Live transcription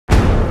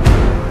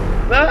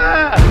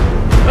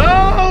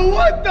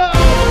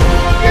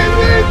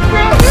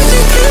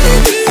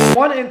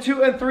1 and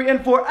 2 and 3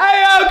 and 4.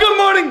 Hey, good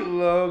morning,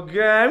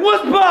 Logan.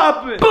 What's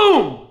poppin'?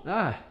 Boom!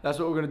 That's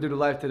what we're gonna do to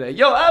life today.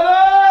 Yo,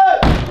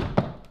 Evan!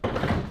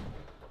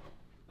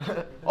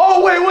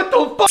 Oh wait, what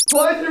the fuck?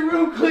 Why is your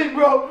room clean,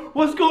 bro?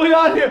 What's going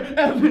on here?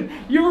 Evan,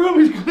 your room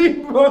is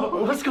clean,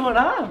 bro. What's going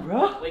on,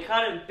 bro? They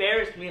kind of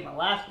embarrassed me in the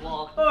last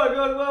vlog. Oh,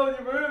 going well with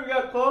your room? You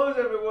got clothes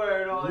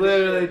everywhere and all that.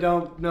 Literally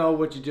don't know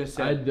what you just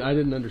said. I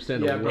didn't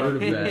understand a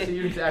word of that. So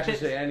you didn't actually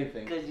say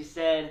anything. Because you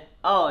said,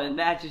 oh, it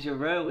matches your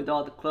room with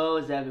all the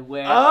clothes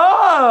everywhere.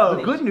 Oh!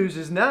 The good news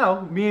is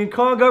now, me and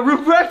Kong got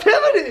room for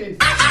activities!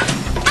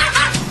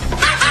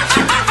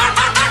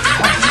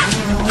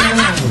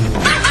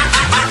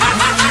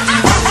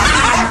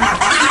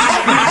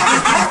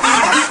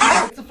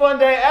 It's a fun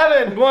day.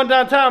 Evan, going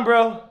downtown,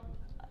 bro.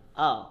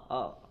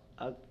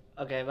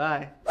 Okay,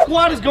 bye.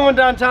 Squad is going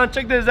downtown.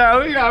 Check this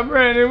out. We got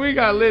Brandon, we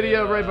got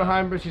Lydia right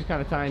behind, but she's kind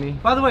of tiny.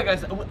 By the way,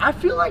 guys, I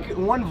feel like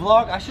in one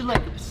vlog, I should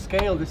like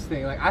scale this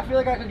thing. Like, I feel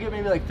like I could get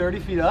maybe like 30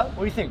 feet up.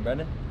 What do you think,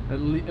 Brendan? At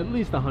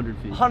least 100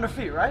 feet. 100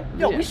 feet, right?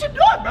 Yo, Yeah. we should do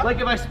it, bro. Like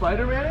if I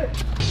Spider-Man it?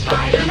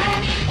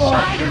 Spider-Man,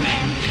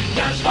 Spider-Man,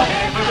 does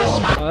whatever.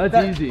 Oh,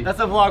 that's easy. That's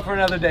a vlog for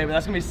another day, but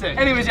that's gonna be sick.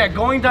 Anyways, yeah,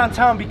 going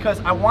downtown because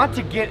I want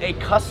to get a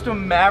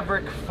custom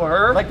Maverick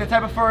fur. Like the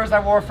type of furs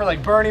I wore for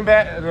like Burning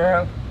Man.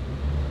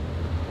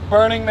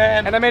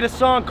 And I made a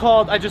song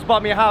called I Just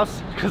Bought Me a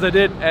House, because I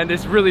did, and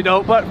it's really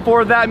dope. But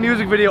for that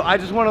music video, I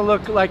just want to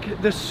look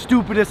like the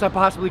stupidest I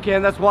possibly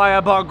can. That's why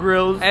I bought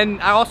grills.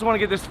 And I also want to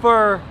get this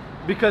fur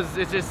because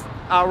it's just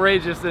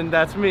outrageous, and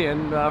that's me,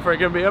 and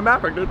freaking be a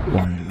Maverick, dude.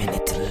 1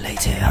 minute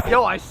later.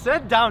 Yo, I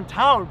said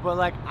downtown, but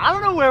like, I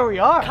don't know where we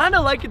are. Kinda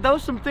like it though,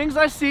 some things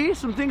I see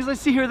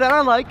here that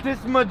I like.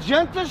 This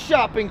magenta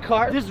shopping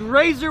cart, this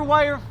razor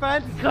wire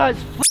fence, guys,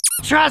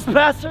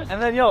 trespassers.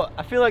 And then, yo,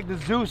 I feel like the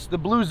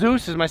blue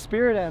Zeus is my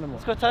spirit animal.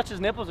 Let's go touch his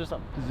nipples or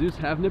something. Does Zeus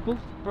have nipples?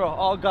 Bro,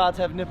 all gods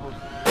have nipples.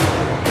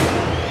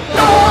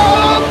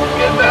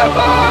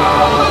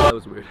 That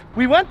was weird.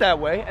 We went that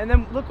way, and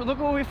then look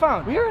what we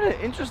found. We are in an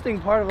interesting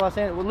part of Los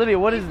Angeles. Well, Lydia,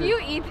 what is this? If you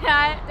eat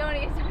that,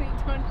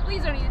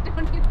 please don't eat it.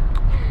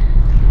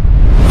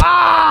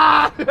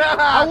 Ah!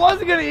 I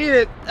wasn't gonna eat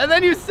it, and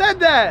then you said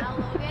that. Now,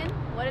 Logan,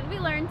 what did we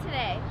learn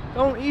today?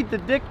 Don't eat the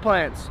dick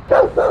plants.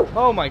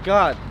 Oh my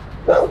God.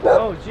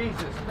 Oh,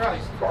 Jesus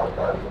Christ.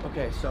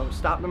 Okay, so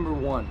stop number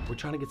 1. We're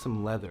trying to get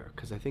some leather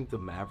because I think the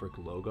Maverick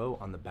logo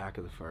on the back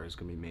of the fur is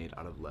gonna be made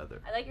out of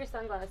leather. I like your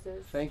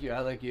sunglasses. Thank you, I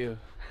like you.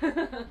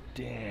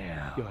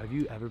 Damn. Yo, have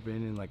you ever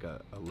been in like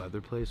a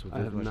leather place with I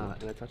have not.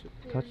 Can I touch it?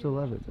 Touch the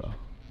leather, bro.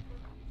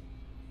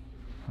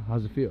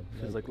 How's it feel?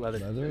 Feels like leather.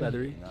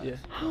 Leathery? Nice. Yeah.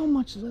 How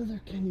much leather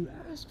can you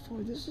ask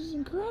for? This is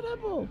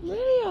incredible.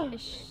 Lydia.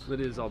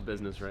 Lydia's all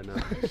business right now.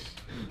 Is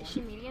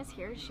she meeting us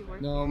here? Does she work?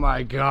 Oh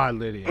my God,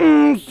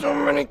 Lydia. So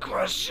many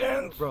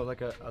questions. Bro,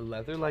 like a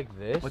leather like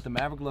this with the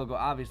Maverick logo,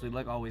 obviously,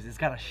 like always, it's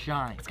gotta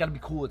shine. It's gotta be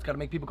cool. It's gotta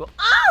make people go,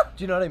 ah!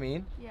 Do you know what I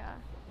mean? Yeah,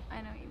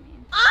 I know what you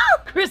mean. Oh,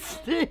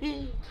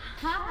 Christy!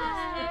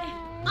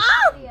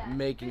 Hi. Yeah.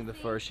 Making the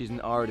fur. She's an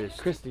artist.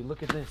 Christy,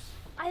 look at this.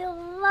 I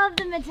love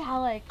the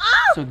metallic.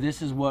 So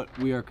this is what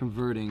we are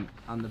converting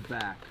on the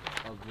back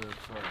of the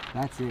fur.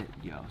 That's it,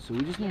 yo. So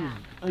we just need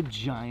a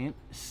giant,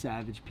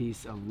 savage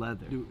piece of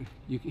leather. Dude,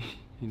 you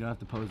don't have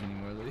to pose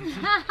anymore, ladies.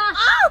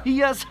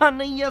 Yes,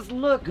 honey, yes,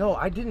 look. Yo,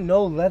 I didn't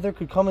know leather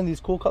could come in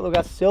these cool colors. We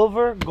got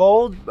silver,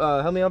 gold.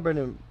 Help me out,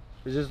 Brendan.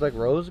 Is this like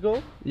rose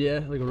gold? Yeah,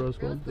 like a rose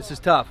gold. This is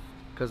tough,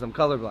 because I'm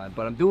colorblind,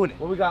 but I'm doing it.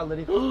 What we got,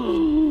 Lydia?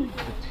 The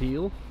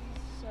teal?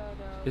 So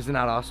dope. Isn't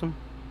that awesome?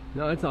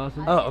 No, it's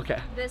awesome. Oh,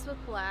 okay. This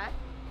with black.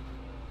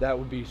 That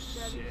would be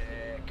sick.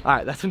 All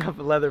right, that's enough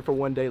of leather for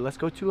one day. Let's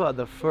go to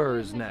the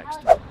furs next.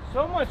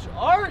 So much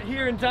art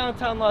here in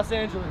downtown Los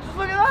Angeles. Just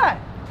look at that.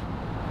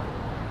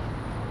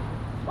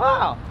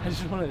 Wow. I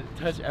just want to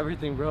touch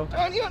everything, bro.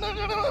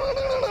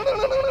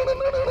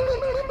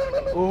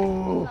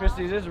 Ooh.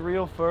 Christy, is this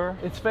real fur?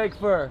 It's fake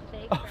fur.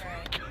 Fake fur.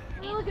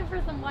 We're looking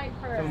for some white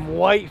fur. Some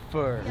white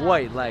fur. Yeah.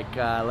 White,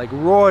 like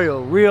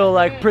royal, real,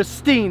 like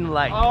pristine,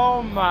 like.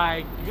 Oh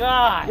my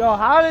God. Yo,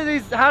 how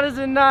does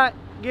it not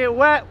get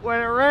wet when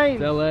it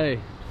rains? It's LA.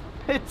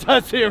 It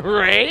doesn't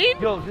rain?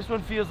 Yo, this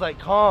one feels like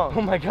calm.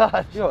 Oh my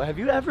God. Yo, have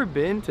you ever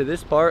been to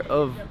this part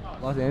of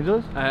Los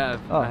Angeles? I have.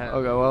 Oh, I have.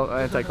 okay, well,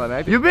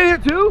 anticlimactic. You've been here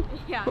too?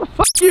 Yeah. Well,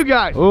 fuck you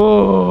guys.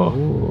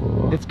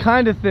 Oh. It's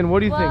kind of thin. What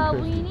do you think, Well,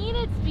 Chris? we need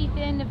it to be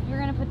thin if you're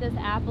gonna put this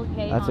applique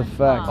That's a on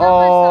fact. top.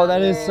 Oh,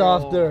 that is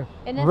softer.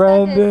 And it's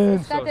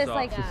Brendan. got this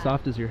like It's as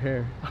soft as your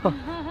hair.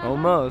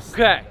 Almost.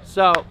 Okay,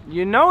 so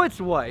you know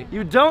it's white.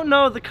 You don't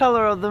know the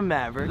color of the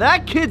Maverick.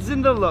 That kid's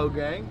in the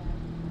Logang.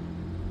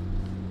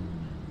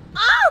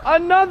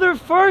 Another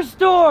fur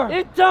store!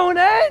 It don't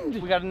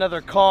end! We got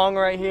another Kong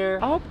right here.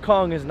 I hope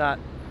Kong is not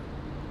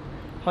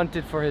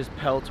hunted for his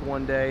pelts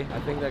one day. I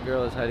think that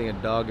girl is hiding a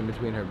dog in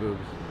between her boobs.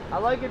 I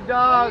like a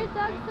dog! Your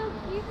dog's so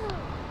cute.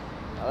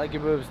 I like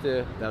your boobs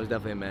too. That was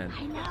definitely a man.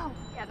 I know.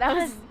 Yeah, that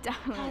was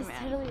definitely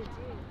man. Totally a dude.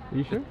 Are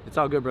you sure? It's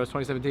all good, bro. It's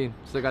 2017.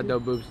 Still got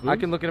dope boobs. I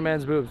can look at a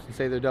man's boobs and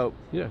say they're dope.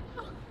 Yeah.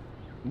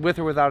 With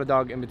or without a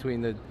dog in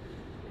between the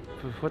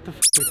What the f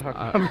are we talking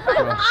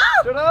about?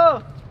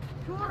 Choro!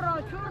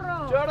 Choro!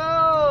 Choro!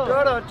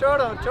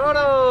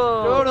 Choro!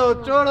 Choro!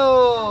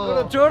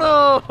 Choro!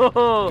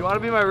 Choro! You want to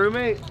be my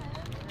roommate?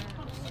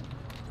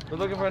 We're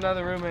looking for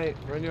another roommate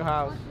for a new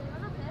house.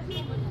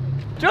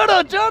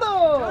 Choro!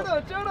 Choro!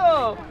 Choro!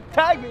 Choro!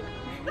 Tag me!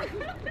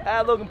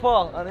 At Logan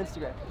Paul on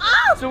Instagram.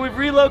 So we've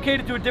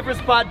relocated to a different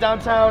spot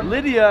downtown.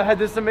 Lydia had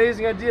this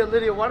amazing idea.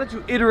 Lydia, why don't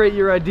you iterate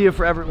your idea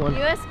for everyone?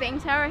 US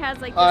Bank Tower has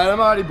like this. Alright, I'm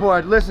already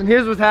bored. Listen,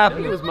 here's what's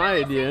happening. It was my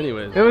idea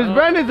anyways. It was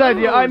Brendan's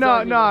idea. I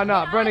know,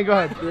 no. Brendan, go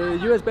ahead. The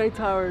US Bank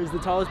Tower is the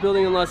tallest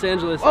building in Los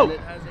Angeles, and it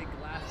has a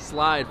glass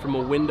slide from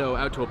a window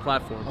out to a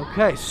platform.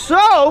 Okay,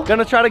 so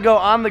gonna try to go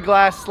on the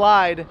glass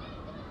slide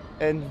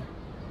and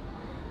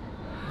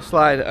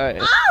slide. All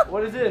right.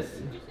 What is this?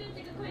 Just gonna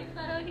take a quick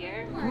photo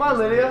here. Come on,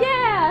 Lydia.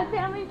 Yeah,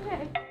 family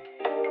pic.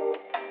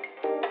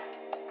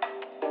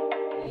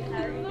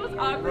 Most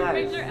awkward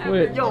picture ever.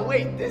 Wait. Yo,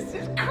 wait, this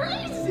is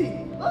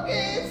crazy. Look,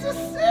 it's so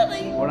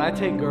silly. When I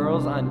take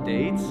girls on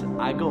dates,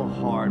 I go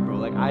hard, bro.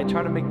 Like, I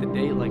try to make the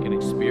date like an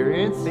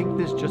experience. I think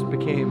this just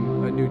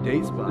became a new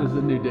date spot. This is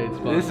a new date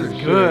spot. This is for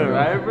good, sure.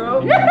 right,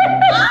 bro?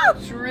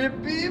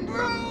 Trippy,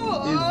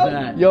 bro. Is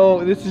that?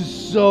 Yo, this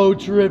is so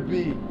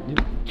trippy.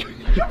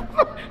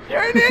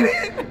 You're an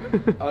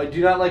idiot. Oh, do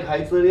you not like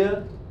heights,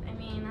 Lydia? I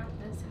mean, not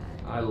this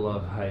high. I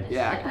love heights.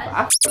 Yeah,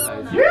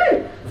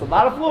 it's a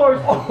lot of floors.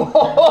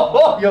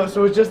 Yo,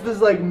 so it's just this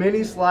like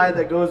mini slide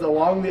that goes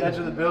along the edge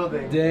of the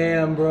building.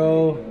 Damn,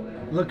 bro.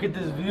 Look at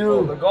this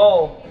view. The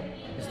goal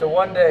is to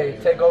one day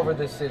take over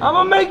this city. I'm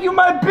gonna make you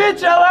my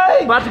bitch,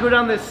 LA. About to go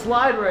down this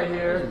slide right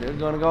here. We're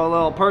gonna go a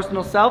little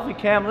personal selfie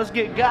cam. Let's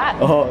get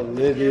got. Oh,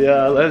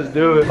 Lydia, let's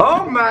do it.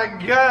 Oh my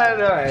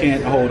God. All right.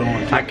 Can't hold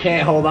on. I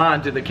can't hold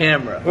on to the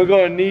camera. We're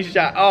going knee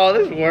shot. Oh,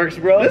 this works,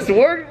 bro. This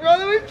works, bro.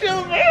 Let me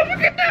chill, man.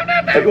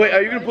 Wait,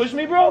 are you gonna push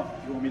me, bro?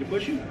 You want me to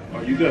push you?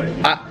 Are you good?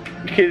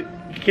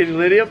 Can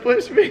Lydia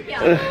push me?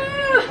 Yeah.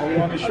 Hold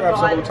on the straps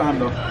the whole time,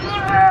 though.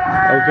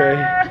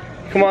 Okay.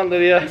 Come on,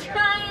 Lydia.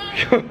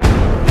 Trying.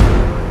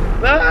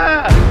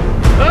 Ah!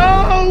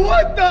 Oh,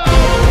 what the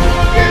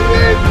fuck is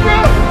this, bro?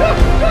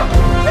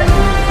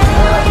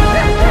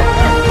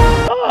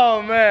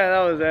 Oh man,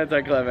 that was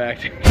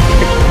anticlimactic.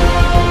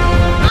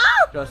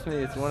 Trust me,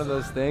 it's one of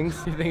those things.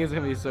 You think it's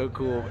gonna be so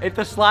cool. If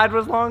the slide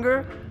was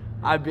longer,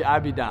 I'd be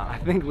down. I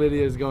think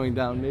Lydia's going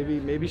down.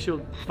 Maybe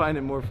she'll find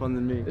it more fun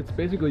than me. It's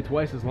basically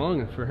twice as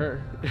long for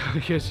her.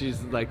 Because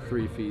she's like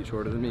 3 feet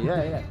shorter than me.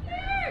 Yeah.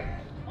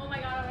 Oh my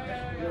god, oh my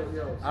god, oh my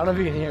god. I don't know if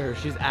you can hear her.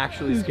 She's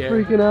actually She's scared.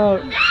 freaking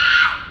out.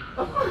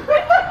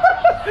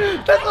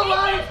 That's the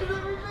loudest I've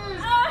ever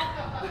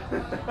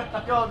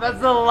been. Yo, that's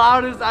the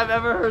loudest I've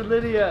ever heard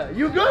Lydia.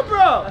 You good,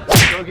 bro?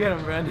 Go get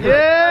him, Brandon.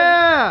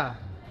 Yeah.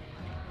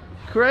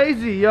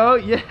 Crazy, yo.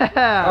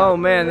 Yeah. Oh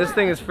man, this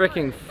thing is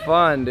freaking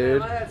fun,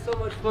 dude. I had so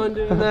much fun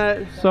doing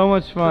that. So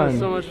much fun.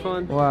 So much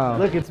fun. Wow.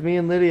 Look, it's me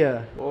and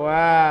Lydia.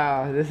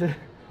 Wow. This is.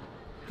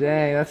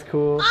 Dang, that's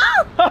cool.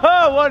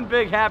 One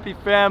big happy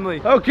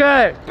family.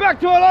 Okay, back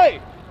to LA.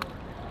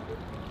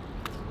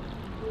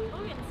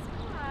 Logan,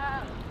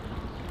 stop.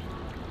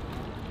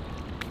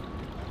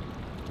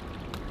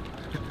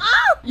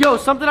 Yo,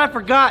 something I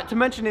forgot to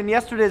mention in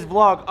yesterday's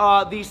vlog.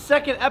 The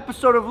second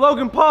episode of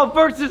Logan Paul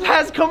Versus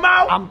has come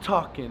out. I'm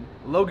talking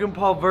Logan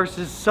Paul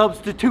Versus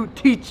substitute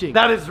teaching.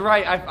 That is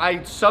right.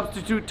 I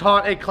substitute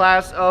taught a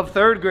class of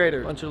 3rd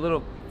graders. Bunch of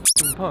little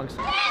punks.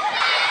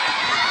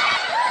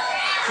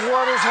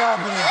 What is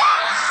happening?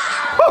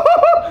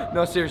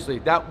 No, seriously,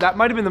 that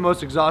might have been the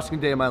most exhausting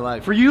day of my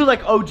life. For you,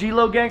 like OG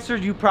low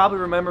gangsters, you probably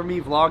remember me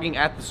vlogging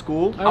at the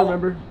school. I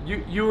remember.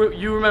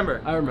 You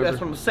remember? I remember.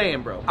 That's what I'm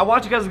saying, bro. I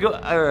want you guys to go.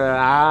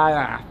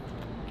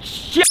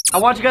 Shit. I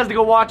want you guys to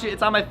go watch it.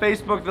 It's on my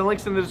Facebook. The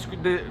link's in the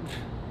description.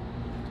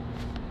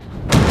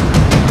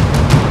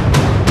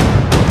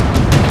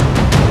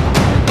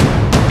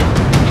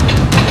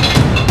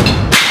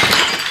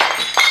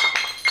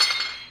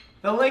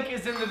 The link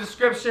is in the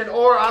description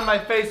or on my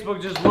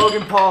Facebook, just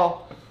Logan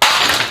Paul.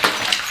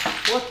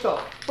 What the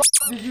fuck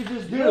did you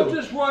just do? You don't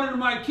just run into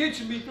my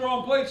kitchen, be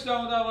throwing plates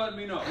down without letting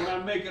me know when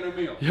I'm making a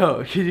meal.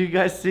 Yo, can you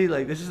guys see?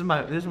 Like, this is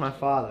my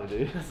father,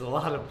 dude. That's a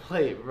lot of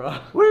plate, bro.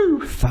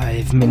 Woo!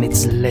 5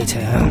 minutes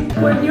later.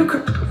 When you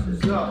could.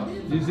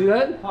 Do you see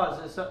that?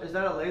 Pause. Is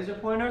that a laser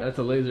pointer? That's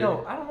a laser.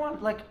 Yo, I don't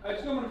want like.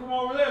 That's coming from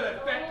over there,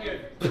 that fat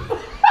kid.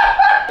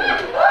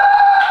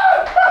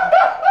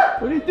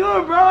 What are you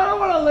doing, bro? I don't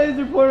want a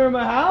laser pointer in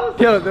my house.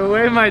 Yo, the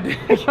way my dick.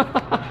 Can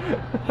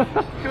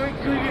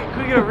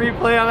we get a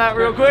replay on that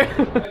real quick?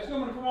 That's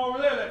coming from over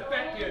there, that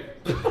fat kid.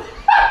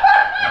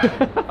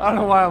 I don't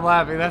know why I'm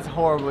laughing. That's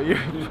horrible. You're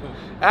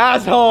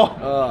asshole.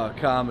 Oh,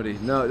 comedy.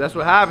 No, that's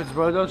what happens,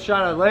 bro. Don't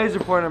shine a laser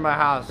pointer in my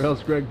house. Or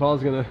else Greg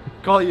Paul's gonna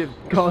Call you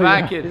Call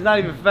fat you- kid. He's not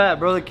even fat,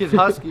 bro. The kid's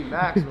husky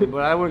maximum,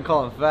 but I wouldn't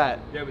call him fat.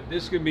 Yeah, but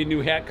this is gonna be a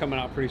new hat coming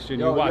out pretty soon.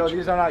 You Yo, watch.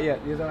 these are not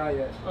yet. These are not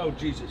yet. Oh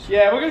Jesus.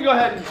 Yeah, we're gonna go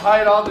ahead and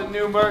hide all the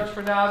new merch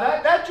for now.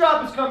 That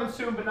drop is coming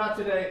soon, but not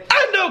today.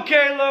 And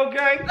okay,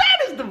 Logan,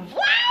 that is the vlog.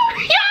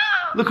 Yeah.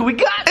 Look who we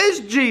got. It's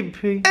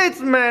GP.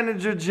 It's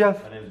Manager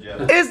Jeff.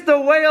 It's the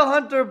whale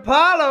hunter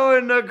Paulo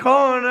in the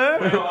corner.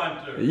 Whale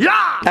hunter.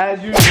 Yeah!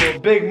 As usual,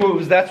 big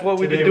moves. That's what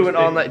we've been doing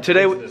all night.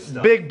 Today was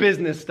big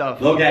business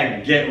stuff.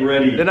 Logan, get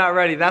ready. They're not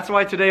ready. That's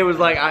why today was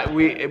like,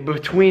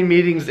 between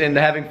meetings and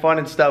having fun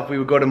and stuff, we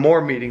would go to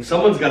more meetings.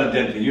 Someone's got to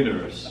dent the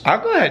universe.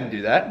 I'll go ahead and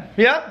do that.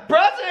 Yep.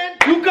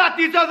 Present! You got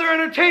these other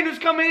entertainers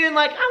coming in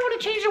like, I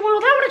want to change the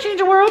world, I want to change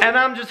the world. And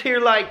I'm just here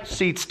like,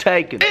 seats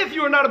taken. If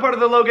you are not a part of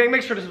the Low Gang,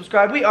 make sure to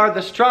subscribe. We are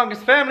the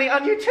strongest family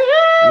on YouTube.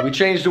 And we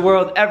change the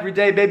world every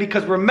day, baby,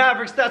 because we're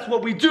Mavericks. That's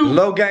what we do.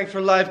 Low Gang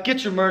for life.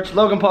 Get your merch.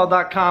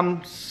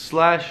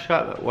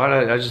 LoganPaul.com/shop. Why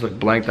did I just look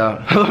blanked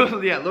out?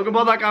 Yeah,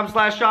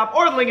 LoganPaul.com/shop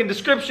or the link in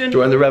description.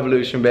 Join the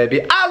revolution,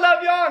 baby. I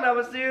love y'all and I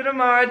will see you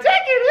tomorrow. Take it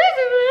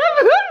easy.